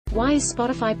Why is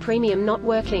Spotify Premium not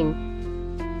working?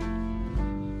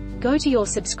 Go to your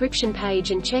subscription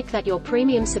page and check that your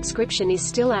premium subscription is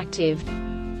still active.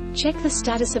 Check the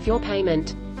status of your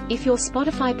payment. If your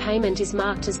Spotify payment is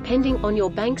marked as pending on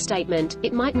your bank statement,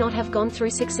 it might not have gone through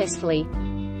successfully.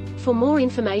 For more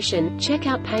information, check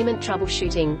out Payment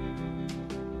Troubleshooting.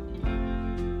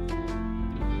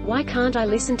 Why can't I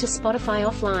listen to Spotify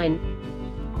offline?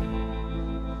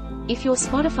 If your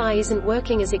Spotify isn't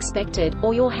working as expected,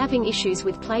 or you're having issues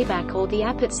with playback or the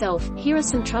app itself, here are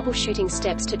some troubleshooting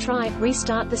steps to try.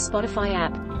 Restart the Spotify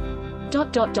app.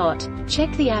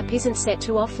 Check the app isn't set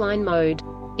to offline mode.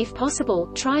 If possible,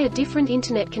 try a different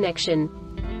internet connection.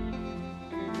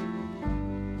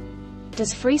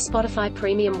 Does free Spotify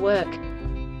Premium work?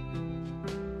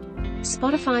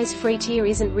 Spotify's free tier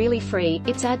isn't really free,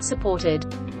 it's ad-supported.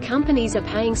 Companies are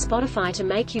paying Spotify to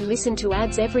make you listen to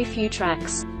ads every few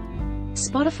tracks.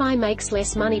 Spotify makes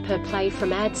less money per play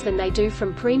from ads than they do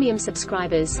from premium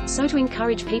subscribers, so to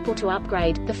encourage people to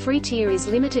upgrade, the free tier is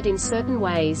limited in certain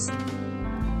ways.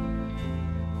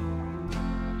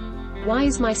 Why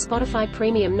is my Spotify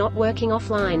Premium not working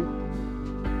offline?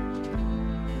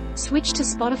 Switch to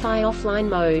Spotify offline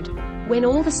mode. When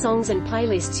all the songs and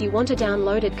playlists you want are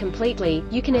downloaded completely,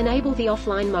 you can enable the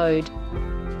offline mode.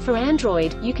 For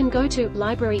Android, you can go to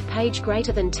Library page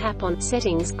tap on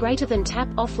Settings tap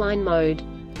offline mode.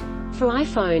 For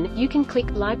iPhone, you can click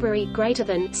Library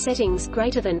Settings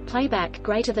Playback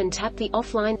tap the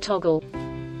offline toggle.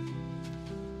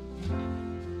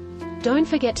 Don't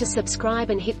forget to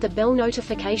subscribe and hit the bell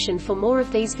notification for more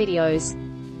of these videos.